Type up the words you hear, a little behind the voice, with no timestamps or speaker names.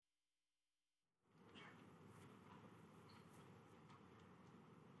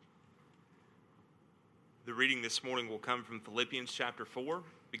The reading this morning will come from Philippians chapter 4,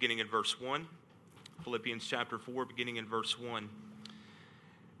 beginning in verse 1. Philippians chapter 4, beginning in verse 1.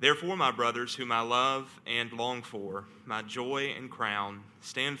 Therefore, my brothers, whom I love and long for, my joy and crown,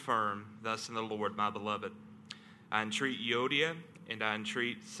 stand firm thus in the Lord, my beloved. I entreat Euodia and I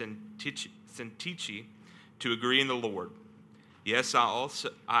entreat Syntyche to agree in the Lord. Yes, I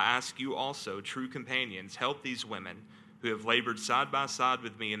ask you also, true companions, help these women who have labored side by side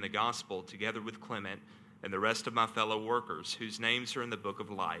with me in the gospel, together with Clement and the rest of my fellow workers, whose names are in the book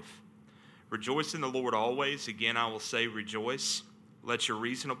of life. Rejoice in the Lord always. Again, I will say rejoice. Let your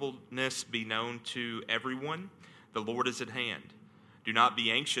reasonableness be known to everyone. The Lord is at hand. Do not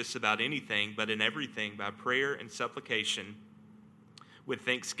be anxious about anything, but in everything, by prayer and supplication, with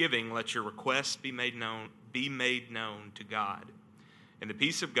thanksgiving, let your requests be made known to God. And the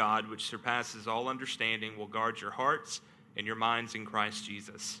peace of God, which surpasses all understanding, will guard your hearts and your minds in Christ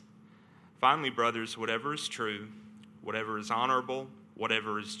Jesus. Finally, brothers, whatever is true, whatever is honorable,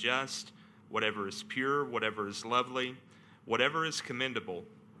 whatever is just, whatever is pure, whatever is lovely, whatever is commendable,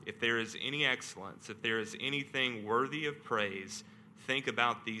 if there is any excellence, if there is anything worthy of praise, think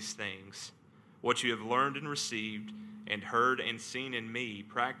about these things. What you have learned and received and heard and seen in me,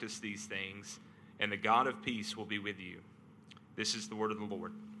 practice these things, and the God of peace will be with you. This is the word of the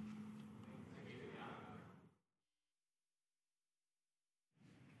Lord.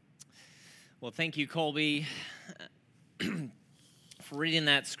 Well, thank you, Colby, for reading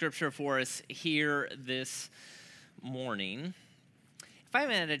that scripture for us here this morning. If I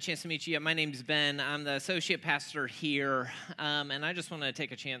haven't had a chance to meet you yet, my name's Ben. I'm the associate pastor here, and I just want to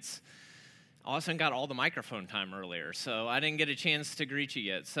take a chance. Austin got all the microphone time earlier, so I didn't get a chance to greet you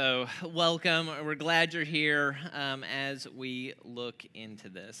yet. So welcome. We're glad you're here as we look into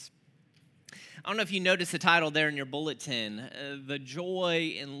this. I don't know if you noticed the title there in your bulletin, The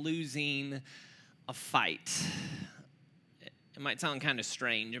Joy in Losing a Fight. It might sound kind of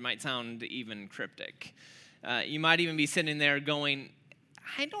strange. It might sound even cryptic. You might even be sitting there going,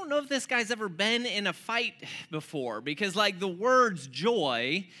 I don't know if this guy's ever been in a fight before, because like the words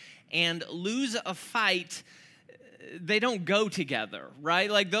joy and lose a fight, they don't go together, right?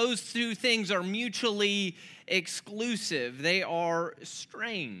 Like those two things are mutually exclusive. They are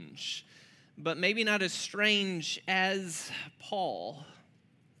strange, but maybe not as strange as Paul,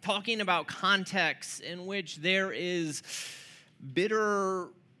 talking about contexts in which there is bitter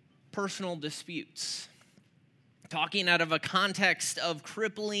personal disputes. Talking out of a context of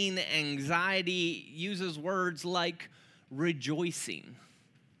crippling anxiety, uses words like rejoicing,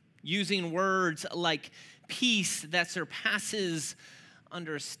 using words like peace that surpasses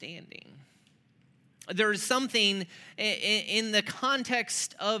understanding. There's something in the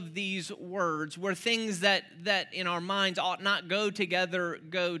context of these words where things that in our minds ought not go together,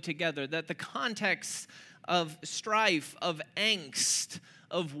 that the context of strife, of angst,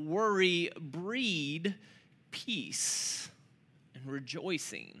 of worry breed peace and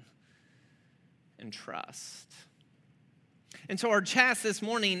rejoicing and trust. And so our task this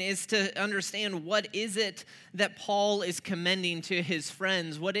morning is to understand what is it that Paul is commending to his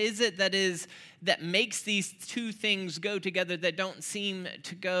friends? What is it that makes these two things go together that don't seem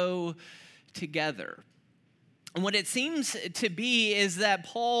to go together? And what it seems to be is that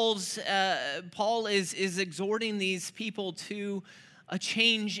Paul is exhorting these people to a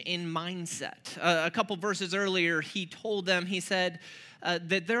change in mindset. A couple verses earlier, he told them, he said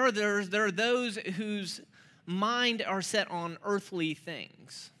that there are those whose mind are set on earthly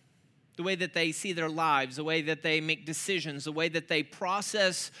things, the way that they see their lives, the way that they make decisions, the way that they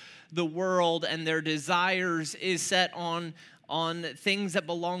process the world and their desires is set on things that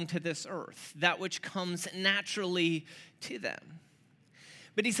belong to this earth, that which comes naturally to them.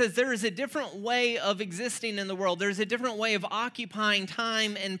 But he says there is a different way of existing in the world. There's a different way of occupying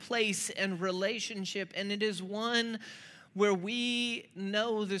time and place and relationship, and it is one where we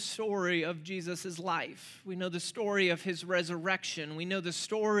know the story of Jesus' life. We know the story of his resurrection. We know the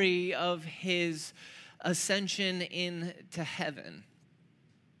story of his ascension into heaven.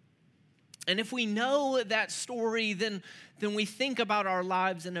 And if we know that story, then we think about our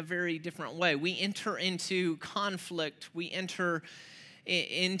lives in a very different way. We enter into conflict. We enter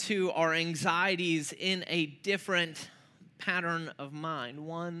into our anxieties in a different pattern of mind,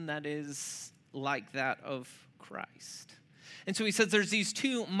 one that is like that of Christ. And so he says there's these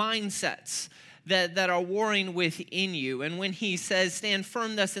two mindsets that are warring within you. And when he says stand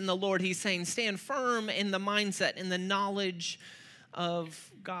firm thus in the Lord, he's saying stand firm in the mindset, in the knowledge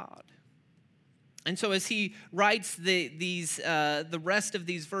of God. And so as he writes the rest of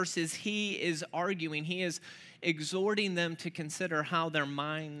these verses, he is arguing, he is exhorting them to consider how their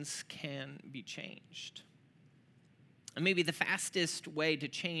minds can be changed. And maybe the fastest way to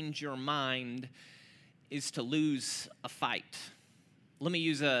change your mind is to lose a fight. Let me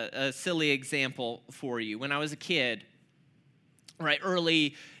use a silly example for you. When I was a kid, right,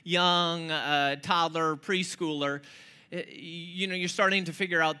 early, young, toddler, preschooler, you're starting to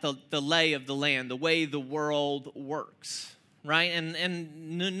figure out the lay of the land, the way the world works, right? And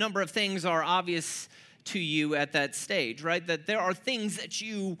a number of things are obvious to you at that stage, right? That there are things that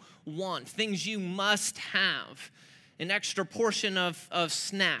you want, things you must have. An extra portion of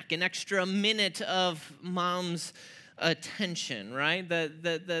snack, an extra minute of mom's attention, right?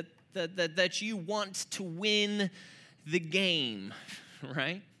 That you want to win the game,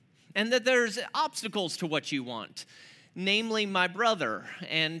 right? And that there's obstacles to what you want, namely my brother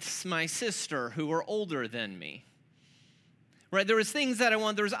and my sister who are older than me. Right, there was things that I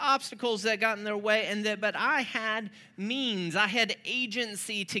wanted, there was obstacles that got in their way, but I had means, I had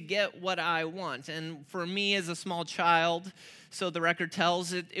agency to get what I want. And for me as a small child, so the record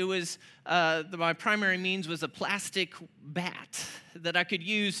tells, it was, my primary means was a plastic bat that I could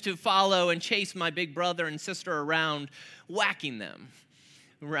use to follow and chase my big brother and sister around, whacking them,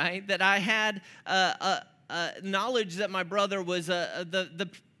 right? That I had knowledge that my brother was the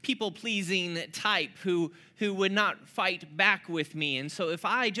people-pleasing type who would not fight back with me. And so if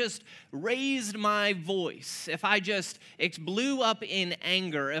I just raised my voice, if I just blew up in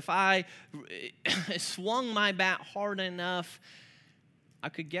anger, if I swung my bat hard enough, I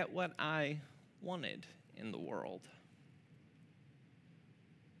could get what I wanted in the world.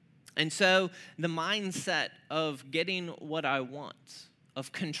 And so the mindset of getting what I want,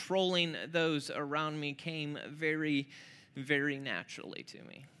 of controlling those around me, came very, very naturally to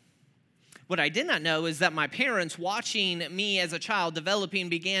me. What I did not know is that my parents, watching me as a child developing,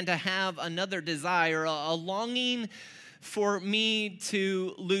 began to have another desire, a longing for me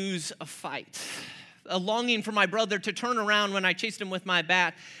to lose a fight, a longing for my brother to turn around when I chased him with my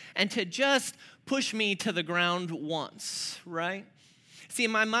bat and to just push me to the ground once, right? See,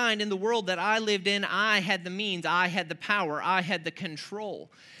 in my mind, in the world that I lived in, I had the means, I had the power, I had the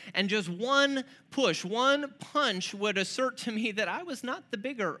control. And just one push, one punch would assert to me that I was not the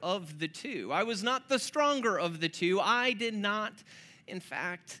bigger of the two. I was not the stronger of the two. I did not, in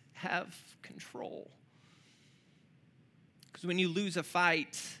fact, have control. Because when you lose a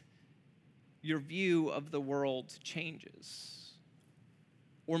fight, your view of the world changes.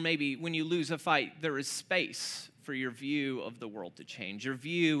 Or maybe when you lose a fight, there is space for your view of the world to change, your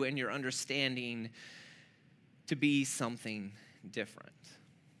view and your understanding to be something different.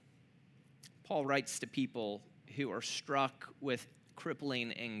 Paul writes to people who are struck with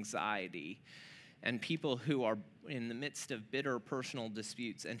crippling anxiety and people who are in the midst of bitter personal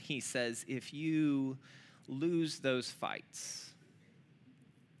disputes, and he says, if you lose those fights,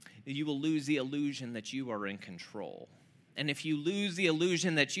 you will lose the illusion that you are in control. And if you lose the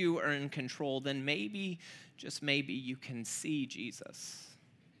illusion that you are in control, then maybe, just maybe, you can see Jesus.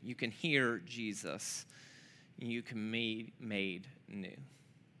 You can hear Jesus. You can be made new.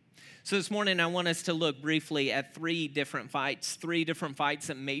 So this morning, I want us to look briefly at three different fights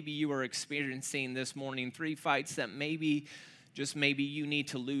that maybe you are experiencing this morning, three fights that maybe, just maybe, you need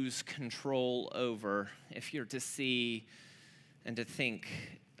to lose control over if you're to see and to think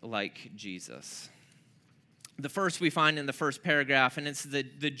like Jesus. The first we find in the first paragraph, and it's the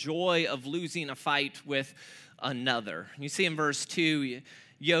joy of losing a fight with another. You see in verse 2,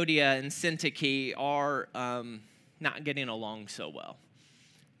 Euodia and Syntyche are not getting along so well.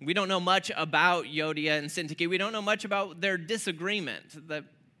 We don't know much about Euodia and Syntyche. We don't know much about their disagreement.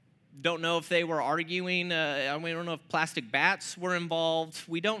 Don't know if they were arguing. We don't know if plastic bats were involved.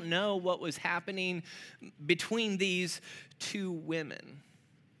 We don't know what was happening between these two women.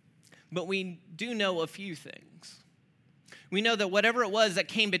 But we do know a few things. We know that whatever it was that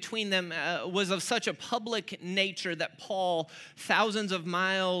came between them was of such a public nature that Paul, thousands of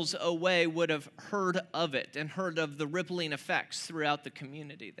miles away, would have heard of it and heard of the rippling effects throughout the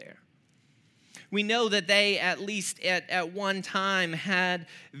community there. We know that they, at least at one time, had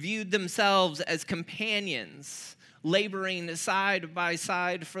viewed themselves as companions, laboring side by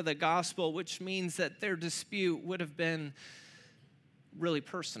side for the gospel, which means that their dispute would have been really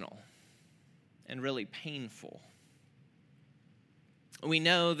personal and really painful. We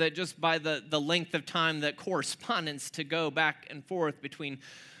know that just by the length of time that correspondence to go back and forth between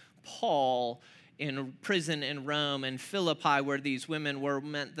Paul in prison in Rome and Philippi, where these women were,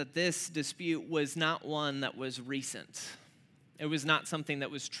 meant that this dispute was not one that was recent. It was not something that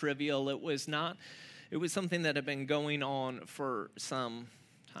was trivial. It was something that had been going on for some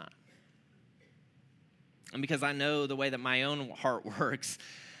time. And because I know the way that my own heart works,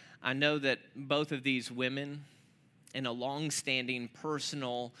 I know that both of these women in a long-standing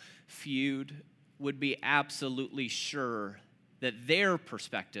personal feud would be absolutely sure that their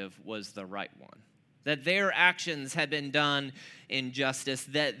perspective was the right one, that their actions had been done in justice,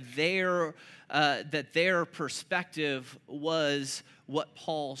 that their perspective was what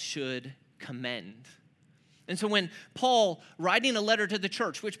Paul should commend. And so when Paul, writing a letter to the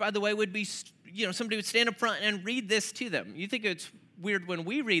church, which, by the way, would be, somebody would stand up front and read this to them. You think it's weird when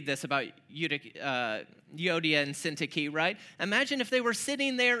we read this about Euodia and Syntyche, right? Imagine if they were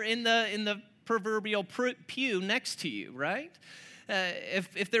sitting there in the proverbial pew next to you, right?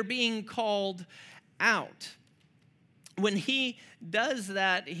 If they're being called out. When he does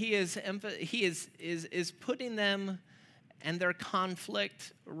that, he is putting them and their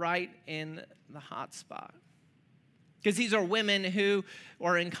conflict right in the hot spot. Because these are women who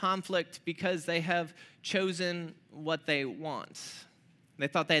are in conflict because they have chosen what they want. They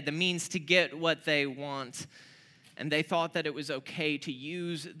thought they had the means to get what they want, and they thought that it was okay to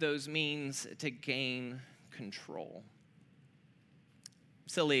use those means to gain control.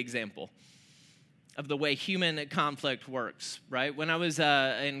 Silly example of the way human conflict works, right? When I was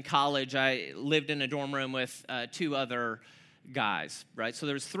in college, I lived in a dorm room with two other guys, right? So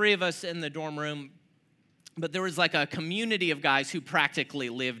there was three of us in the dorm room, but there was like a community of guys who practically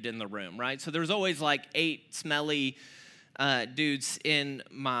lived in the room, right? So there was always like 8 smelly dudes in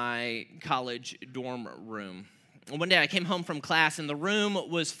my college dorm room. One day I came home from class and the room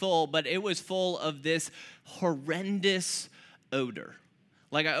was full, but it was full of this horrendous odor.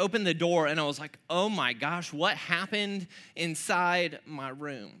 Like I opened the door and I was like, oh my gosh, what happened inside my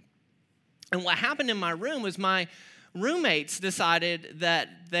room? And what happened in my room was my roommates decided that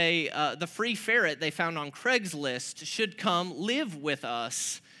the free ferret they found on Craigslist should come live with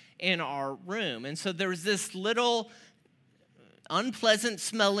us in our room. And so there was this little unpleasant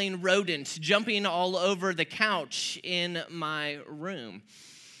smelling rodent jumping all over the couch in my room.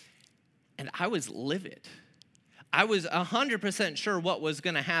 And I was livid. I was 100% sure what was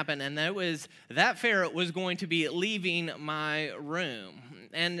going to happen, and that ferret was going to be leaving my room.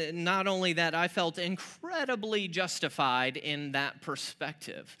 And not only that, I felt incredibly justified in that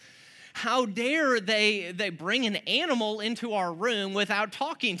perspective. How dare they bring an animal into our room without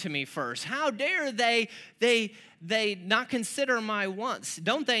talking to me first? How dare they not consider my wants?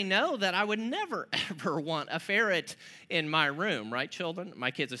 Don't they know that I would never, ever want a ferret in my room, right, children?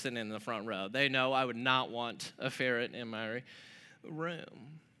 My kids are sitting in the front row. They know I would not want a ferret in my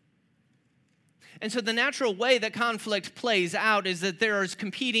room. And so the natural way that conflict plays out is that there is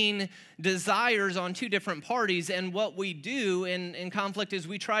competing desires on two different parties, and what we do in conflict is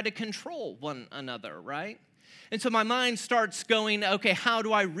we try to control one another, right? And so my mind starts going, okay, how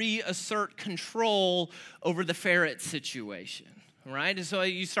do I reassert control over the ferret situation, right? And so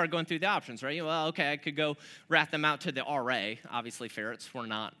you start going through the options, right? Well, okay, I could go rat them out to the RA. Obviously, ferrets were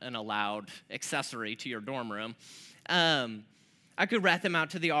not an allowed accessory to your dorm room. I could rat them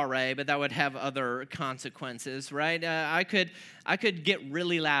out to the RA, but that would have other consequences, right? I could get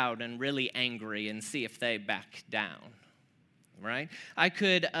really loud and really angry and see if they back down, right? I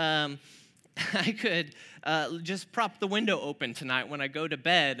could just prop the window open tonight when I go to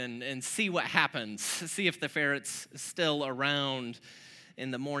bed and see what happens, see if the ferret's still around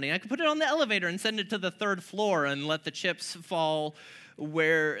in the morning. I could put it on the elevator and send it to the 3rd floor and let the chips fall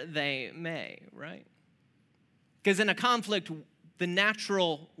where they may, right? Because in a conflict, the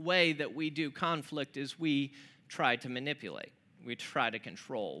natural way that we do conflict is we try to manipulate. We try to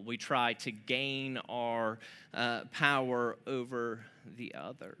control. We try to gain our power over the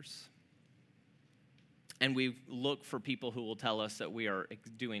others. And we look for people who will tell us that we are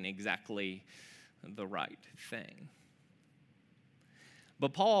doing exactly the right thing.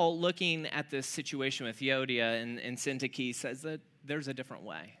 But Paul, looking at this situation with Euodia and Syntyche, says that there's a different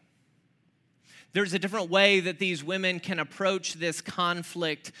way. There's a different way that these women can approach this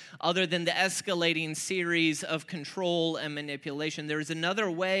conflict other than the escalating series of control and manipulation. There's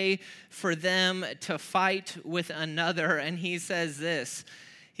another way for them to fight with another, and he says this.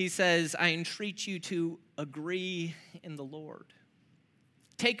 He says, I entreat you to agree in the Lord.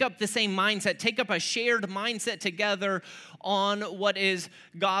 Take up the same mindset. Take up a shared mindset together on what is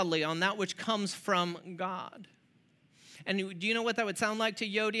godly, on that which comes from God. And do you know what that would sound like to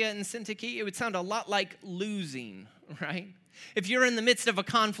Euodia and Syntyche? It would sound a lot like losing, right? If you're in the midst of a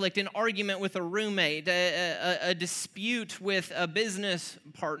conflict, an argument with a roommate, a dispute with a business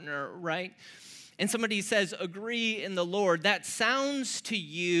partner, right? And somebody says, agree in the Lord, that sounds to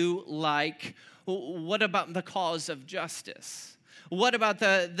you like, what about the cause of justice? What about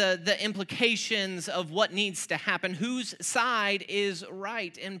the implications of what needs to happen? Whose side is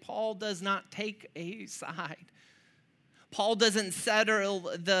right? And Paul does not take a side. Paul doesn't settle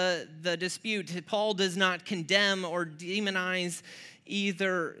the dispute. Paul does not condemn or demonize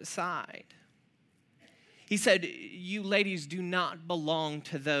either side. He said, you ladies do not belong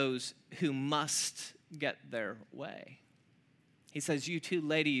to those who must get their way. He says, you two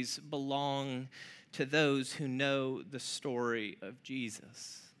ladies belong to those who know the story of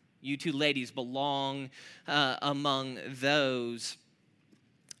Jesus. You two ladies belong among those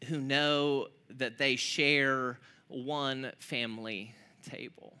who know that they share one family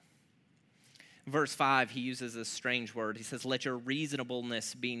table. Verse 5, he uses a strange word. He says, let your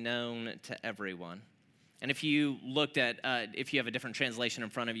reasonableness be known to everyone. And if you looked at, if you have a different translation in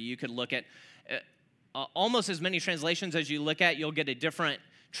front of you, you could look at almost as many translations as you look at, you'll get a different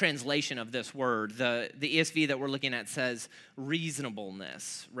translation of this word. The ESV that we're looking at says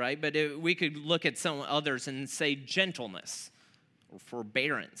reasonableness, right? But we could look at some others and say gentleness, or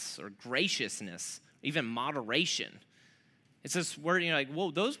forbearance, or graciousness, even moderation. It's this word, you're like,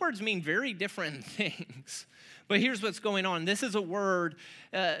 whoa, those words mean very different things. But here's what's going on. This is a word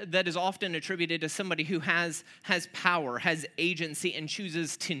that is often attributed to somebody who has power, has agency, and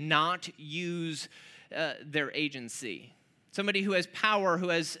chooses to not use their agency. Somebody who has power, who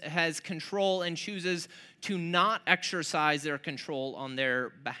has control, and chooses to not exercise their control on their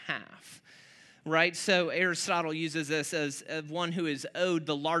behalf. Right? So Aristotle uses this as one who is owed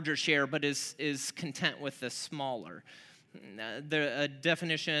the larger share, but is content with the smaller. The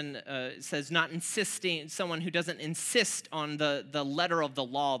definition says not insisting, someone who doesn't insist on the letter of the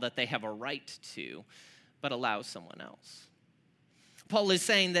law that they have a right to, but allows someone else. Paul is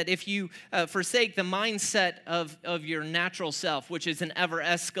saying that if you forsake the mindset of your natural self, which is an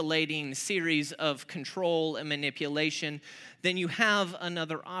ever-escalating series of control and manipulation, then you have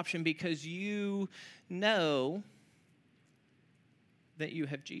another option because you know that you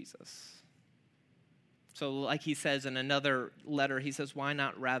have Jesus. So like he says in another letter, he says, why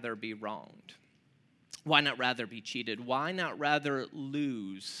not rather be wronged? Why not rather be cheated? Why not rather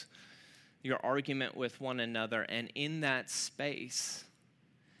lose your argument with one another and in that space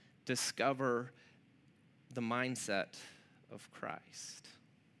discover the mindset of Christ?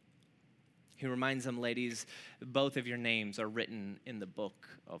 He reminds them, ladies, both of your names are written in the book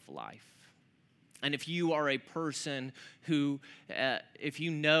of life. And if you are a person who, if you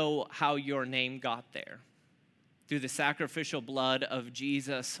know how your name got there, through the sacrificial blood of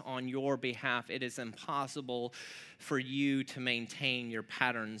Jesus on your behalf, it is impossible for you to maintain your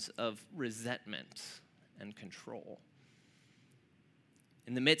patterns of resentment and control.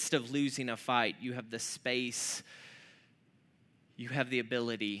 In the midst of losing a fight, you have the space, you have the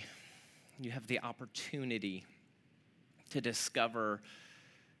ability, you have the opportunity to discover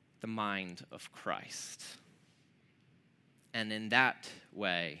the mind of Christ. And in that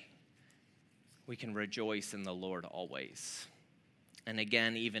way, we can rejoice in the Lord always. And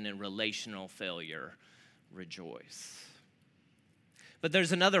again, even in relational failure, rejoice. But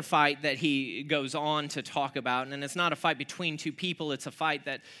there's another fight that he goes on to talk about, and it's not a fight between two people, it's a fight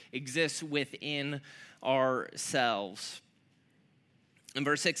that exists within ourselves. In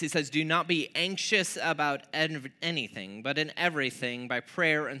verse 6, he says, do not be anxious about anything, but in everything, by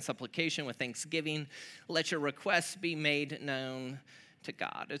prayer and supplication with thanksgiving, let your requests be made known to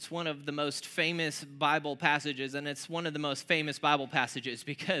God. It's one of the most famous Bible passages, and it's one of the most famous Bible passages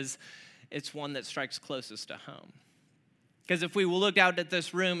because it's one that strikes closest to home. Because if we look out at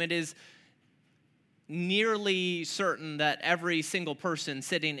this room, it is nearly certain that every single person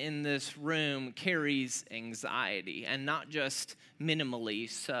sitting in this room carries anxiety, and not just minimally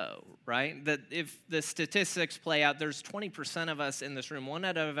so, right? That if the statistics play out, there's 20% of us in this room, 1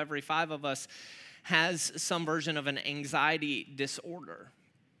 out of every 5 of us has some version of an anxiety disorder.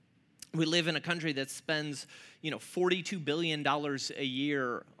 We live in a country that spends, $42 billion a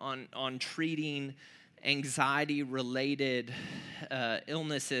year on treating anxiety-related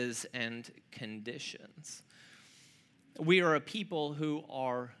illnesses and conditions. We are a people who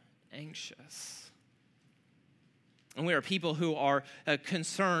are anxious. And we are people who are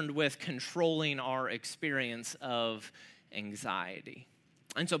concerned with controlling our experience of anxiety.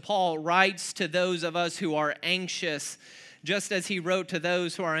 And so Paul writes to those of us who are anxious, just as he wrote to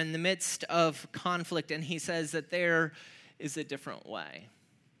those who are in the midst of conflict, and he says that there is a different way.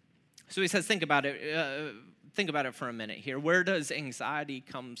 So he says, think about it for a minute here. Where does anxiety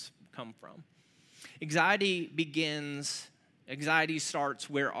come from? Anxiety starts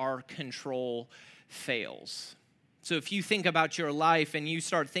where our control fails. So if you think about your life and you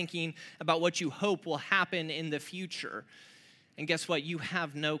start thinking about what you hope will happen in the future, and guess what? You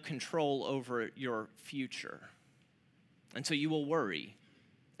have no control over your future. And so you will worry,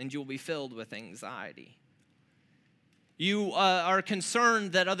 and you will be filled with anxiety. You are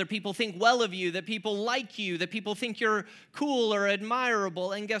concerned that other people think well of you, that people like you, that people think you're cool or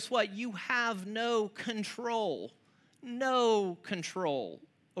admirable. And guess what? You have no control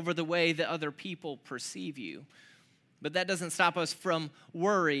over the way that other people perceive you. But that doesn't stop us from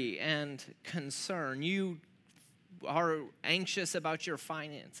worry and concern. You are anxious about your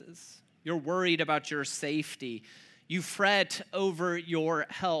finances. You're worried about your safety. You fret over your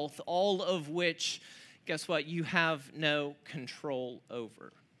health, all of which, guess what? You have no control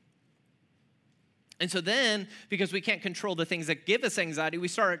over. And so then, because we can't control the things that give us anxiety, we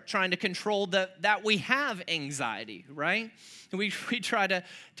start trying to control that we have anxiety, right? And we try to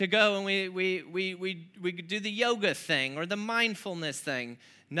go and we do the yoga thing or the mindfulness thing.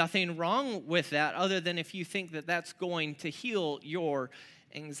 Nothing wrong with that other than if you think that that's going to heal your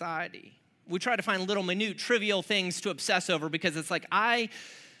anxiety. We try to find little minute trivial things to obsess over because it's like I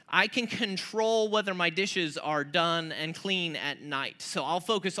can control whether my dishes are done and clean at night. So I'll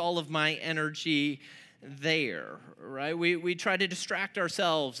focus all of my energy there, right? We try to distract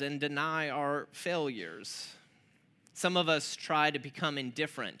ourselves and deny our failures. Some of us try to become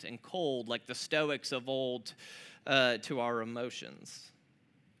indifferent and cold like the Stoics of old to our emotions.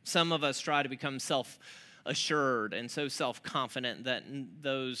 Some of us try to become self-assured and so self-confident that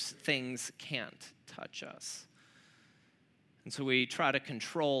those things can't touch us. And so we try to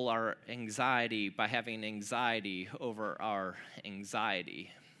control our anxiety by having anxiety over our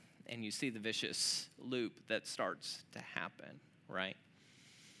anxiety. And you see the vicious loop that starts to happen, right?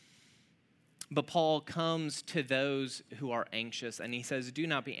 But Paul comes to those who are anxious, and he says, do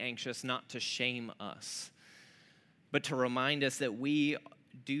not be anxious, not to shame us, but to remind us that we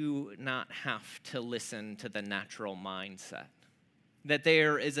do not have to listen to the natural mindset, that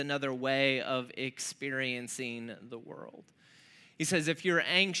there is another way of experiencing the world. He says, if you're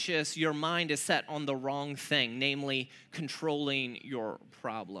anxious, your mind is set on the wrong thing, namely controlling your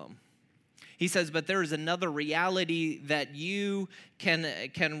problem. He says, but there is another reality that you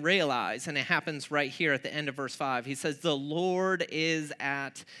can realize, and it happens right here at the end of verse 5. He says, the Lord is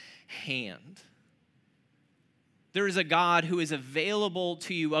at hand. There is a God who is available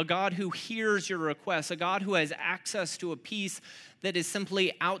to you, a God who hears your requests, a God who has access to a peace that is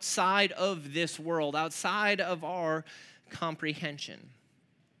simply outside of this world, outside of our comprehension.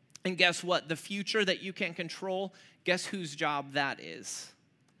 And guess what? The future that you can't control, guess whose job that is?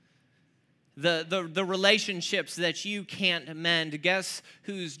 The relationships that you can't mend, guess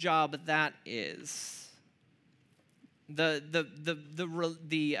whose job that is? The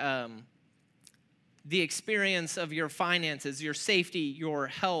experience of your finances, your safety, your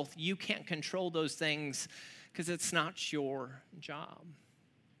health, you can't control those things because it's not your job.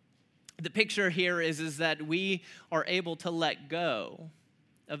 The picture here is that we are able to let go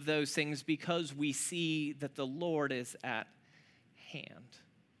of those things because we see that the Lord is at hand.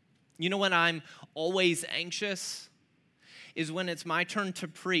 You know when I'm always anxious is when it's my turn to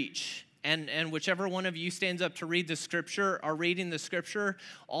preach. And whichever one of you stands up to read the scripture or reading the scripture,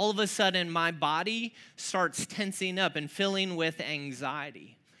 all of a sudden my body starts tensing up and filling with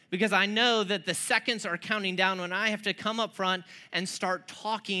anxiety. Because I know that the seconds are counting down when I have to come up front and start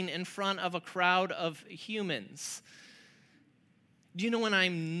talking in front of a crowd of humans. Do you know when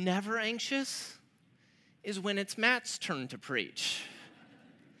I'm never anxious? Is when it's Matt's turn to preach.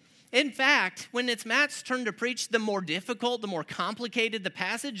 In fact, when it's Matt's turn to preach, the more difficult, the more complicated the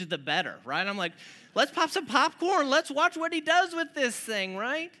passage, the better, right? I'm like, let's pop some popcorn. Let's watch what he does with this thing,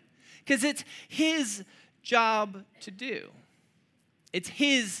 right? Because it's his job to do. It's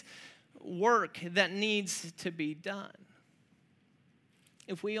his work that needs to be done.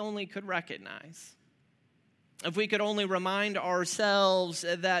 If we only could recognize, if we could only remind ourselves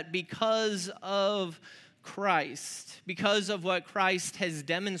that because of Christ, because of what Christ has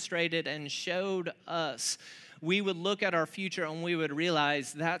demonstrated and showed us, we would look at our future and we would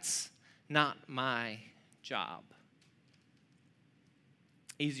realize that's not my job.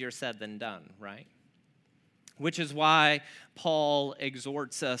 Easier said than done, right? Which is why Paul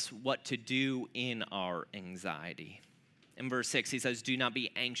exhorts us what to do in our anxiety. In verse 6, he says, do not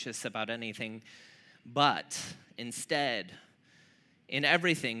be anxious about anything, but instead, in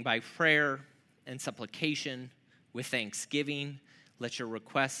everything, by prayer and supplication, with thanksgiving, let your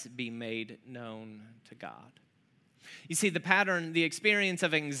requests be made known to God. You see, the pattern, the experience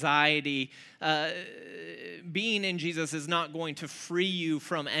of anxiety, being in Jesus is not going to free you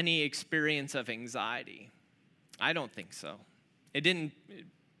from any experience of anxiety. I don't think so.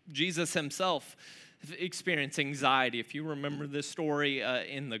 Jesus himself experienced anxiety, if you remember this story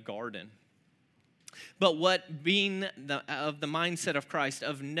in the garden. But what being of the mindset of Christ,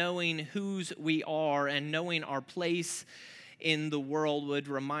 of knowing whose we are and knowing our place in the world would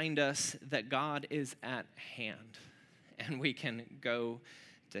remind us that God is at hand and we can go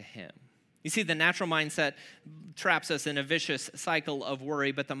to him. You see, the natural mindset traps us in a vicious cycle of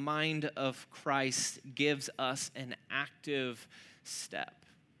worry, but the mind of Christ gives us an active step.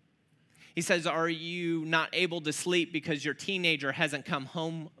 He says, are you not able to sleep because your teenager hasn't come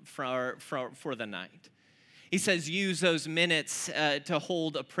home for the night? He says, use those minutes to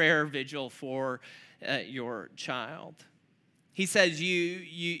hold a prayer vigil for your child. He says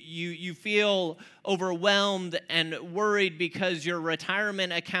you feel overwhelmed and worried because your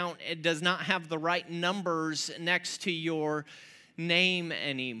retirement account does not have the right numbers next to your name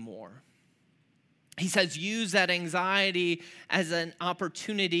anymore. He says use that anxiety as an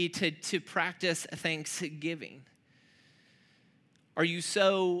opportunity to practice thanksgiving. Are you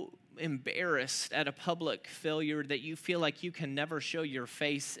so embarrassed at a public failure that you feel like you can never show your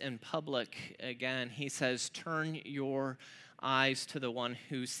face in public again? He says turn your eyes to the one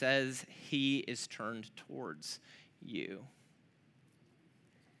who says he is turned towards you.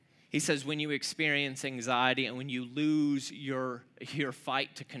 He says when you experience anxiety and when you lose your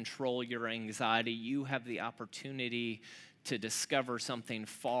fight to control your anxiety, you have the opportunity to discover something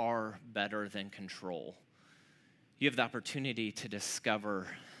far better than control. You have the opportunity to discover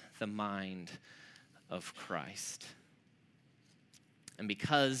the mind of Christ. And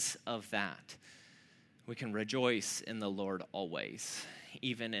because of that, we can rejoice in the Lord always,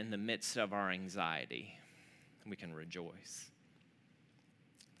 even in the midst of our anxiety. We can rejoice.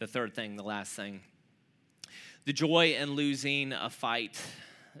 The third thing, the last thing, the joy in losing a fight,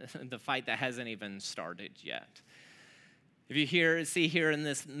 the fight that hasn't even started yet. If you see here in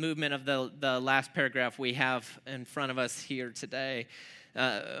this movement of the last paragraph we have in front of us here today,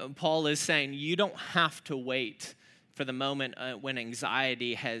 Paul is saying you don't have to wait for the moment when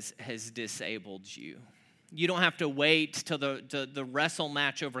anxiety has disabled you. You don't have to wait till the wrestle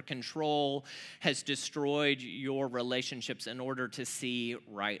match over control has destroyed your relationships in order to see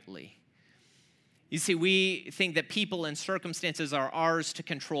rightly. You see, we think that people and circumstances are ours to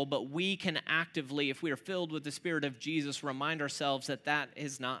control, but we can actively, if we are filled with the Spirit of Jesus, remind ourselves that that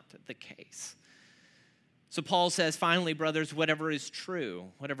is not the case. So Paul says, finally, brothers, whatever is true,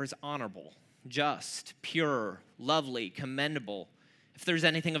 whatever is honorable, just, pure, lovely, commendable, if there's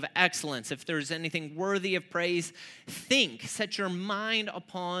anything of excellence, if there's anything worthy of praise, set your mind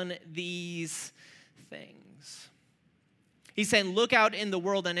upon these things. He's saying, look out in the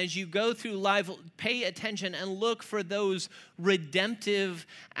world, and as you go through life, pay attention and look for those redemptive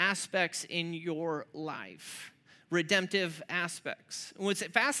aspects in your life. Redemptive aspects. What's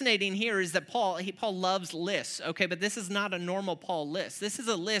fascinating here is that Paul loves lists, okay, but this is not a normal Paul list. This is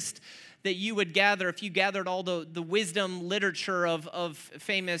a list that you would gather if you gathered all the wisdom literature of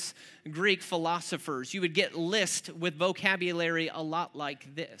famous Greek philosophers. You would get list with vocabulary a lot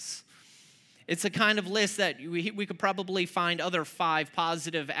like this. It's a kind of list that we could probably find other 5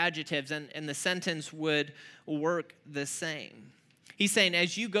 positive adjectives, and the sentence would work the same. He's saying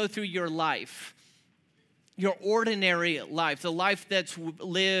as you go through your life, your ordinary life, the life that's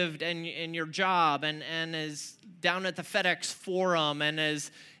lived and your job and is down at the FedEx Forum and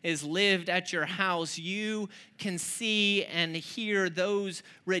is lived at your house, you can see and hear those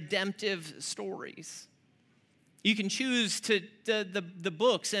redemptive stories. You can choose to the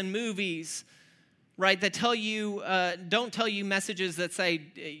books and movies, right, that don't tell you messages that say,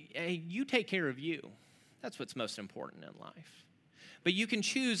 hey, you take care of you. That's what's most important in life. But you can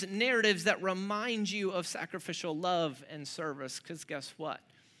choose narratives that remind you of sacrificial love and service, because guess what?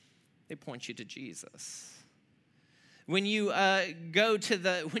 They point you to Jesus. When you go to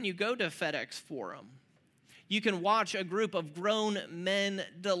FedEx Forum, you can watch a group of grown men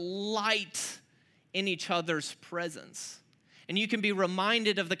delight in each other's presence. And you can be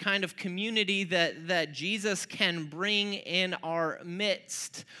reminded of the kind of community that Jesus can bring in our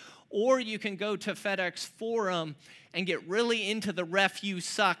midst. Or you can go to FedEx Forum and get really into the "ref you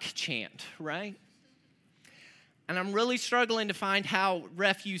suck" chant, right? And I'm really struggling to find how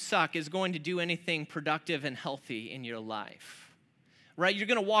 "ref you suck" is going to do anything productive and healthy in your life, right? You're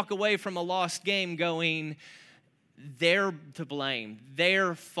going to walk away from a lost game going, they're to blame,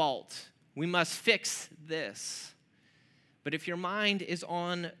 their fault. We must fix this. But if your mind is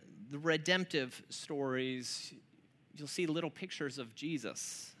on the redemptive stories, you'll see little pictures of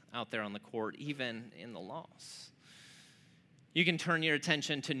Jesus out there on the court, even in the loss. You can turn your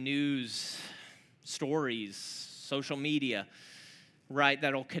attention to news, stories, social media, right,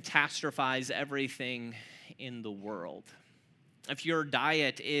 that'll catastrophize everything in the world. If your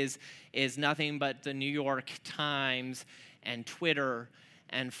diet is nothing but the New York Times and Twitter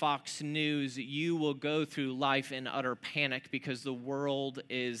and Fox News, you will go through life in utter panic because the world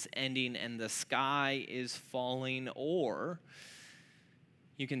is ending and the sky is falling. Or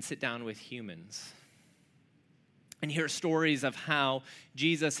you can sit down with humans and hear stories of how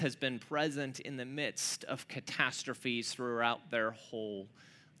Jesus has been present in the midst of catastrophes throughout their whole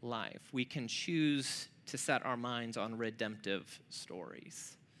life. We can choose to set our minds on redemptive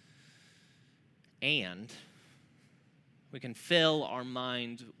stories. And we can fill our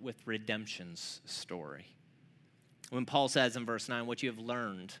mind with redemption's story. When Paul says in verse 9, what you have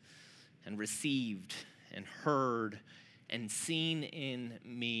learned and received and heard and seen in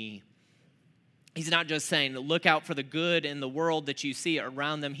me, he's not just saying, look out for the good in the world that you see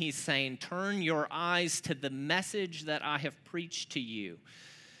around them. He's saying, turn your eyes to the message that I have preached to you.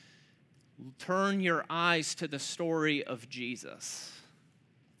 Turn your eyes to the story of Jesus.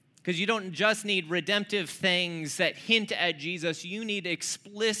 Because you don't just need redemptive things that hint at Jesus. You need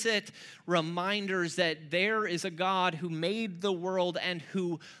explicit reminders that there is a God who made the world and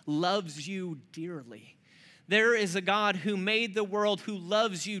who loves you dearly. There is a God who made the world who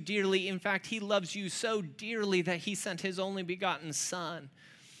loves you dearly. In fact, he loves you so dearly that he sent his only begotten Son.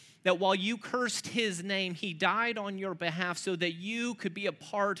 That while you cursed his name, he died on your behalf so that you could be a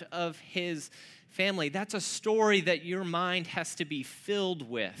part of his family. That's a story that your mind has to be filled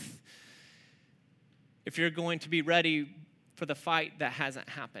with if you're going to be ready for the fight that hasn't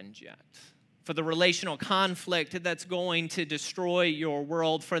happened yet, for the relational conflict that's going to destroy your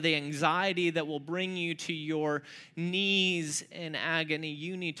world, for the anxiety that will bring you to your knees in agony.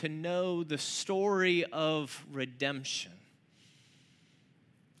 You need to know the story of redemption,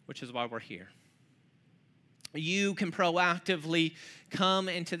 which is why we're here. You can proactively come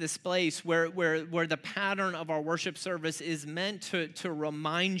into this place where the pattern of our worship service is meant to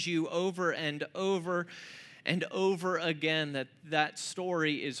remind you over and over and over again that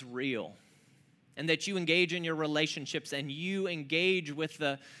story is real, and that you engage in your relationships and you engage with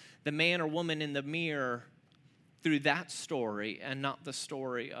the man or woman in the mirror through that story and not the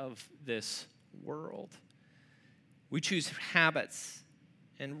story of this world. We choose habits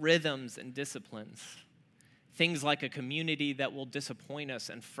and rhythms and disciplines. Things like a community that will disappoint us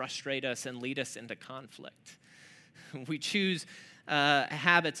and frustrate us and lead us into conflict. We choose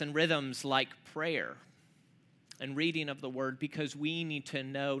habits and rhythms like prayer and reading of the word because we need to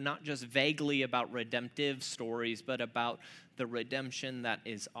know not just vaguely about redemptive stories, but about the redemption that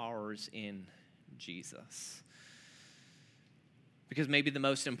is ours in Jesus. Because maybe the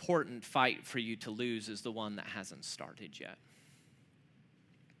most important fight for you to lose is the one that hasn't started yet.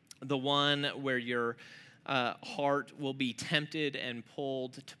 The one where your heart will be tempted and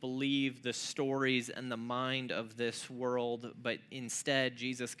pulled to believe the stories and the mind of this world, but instead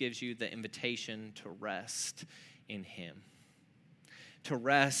Jesus gives you the invitation to rest in him, to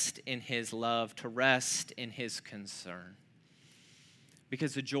rest in his love, to rest in his concern.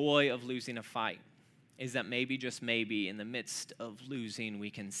 Because the joy of losing a fight is that maybe, just maybe, in the midst of losing,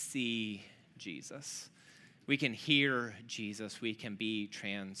 we can see Jesus. We can hear Jesus. We can be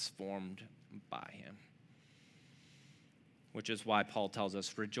transformed by him. Which is why Paul tells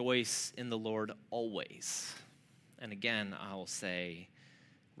us, rejoice in the Lord always. And again, I will say,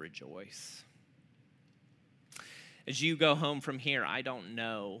 rejoice. As you go home from here, I don't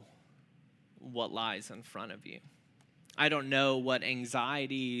know what lies in front of you. I don't know what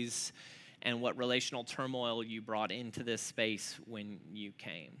anxieties and what relational turmoil you brought into this space when you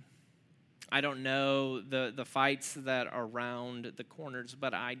came. I don't know the fights that are around the corners,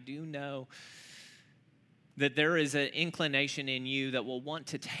 but I do know that there is an inclination in you that will want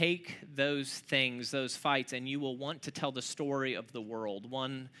to take those things, those fights, and you will want to tell the story of the world,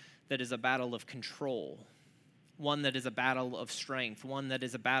 one that is a battle of control, one that is a battle of strength, one that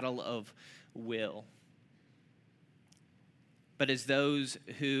is a battle of will. But as those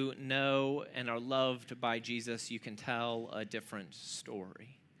who know and are loved by Jesus, you can tell a different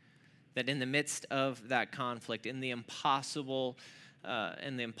story. That in the midst of that conflict, in the impossible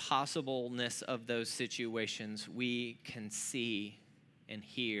and the impossibleness of those situations, we can see and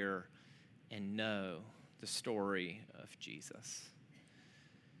hear and know the story of Jesus.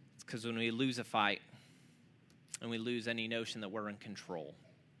 It's because when we lose a fight and we lose any notion that we're in control,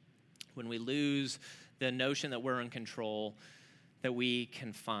 when we lose the notion that we're in control, that we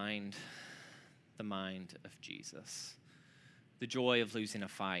can find the mind of Jesus. The joy of losing a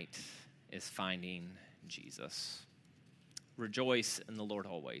fight is finding Jesus. Rejoice in the Lord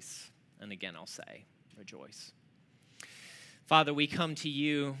always. And again, I'll say, rejoice. Father, we come to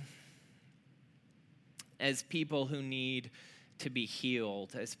you as people who need to be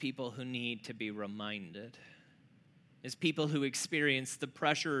healed, as people who need to be reminded, as people who experience the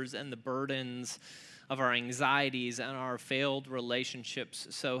pressures and the burdens of our anxieties and our failed relationships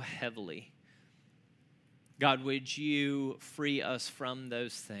so heavily. God, would you free us from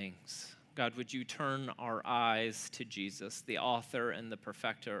those things? God, would you turn our eyes to Jesus, the author and the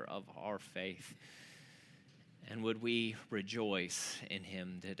perfecter of our faith? And would we rejoice in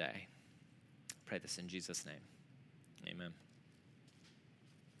him today? I pray this in Jesus' name. Amen.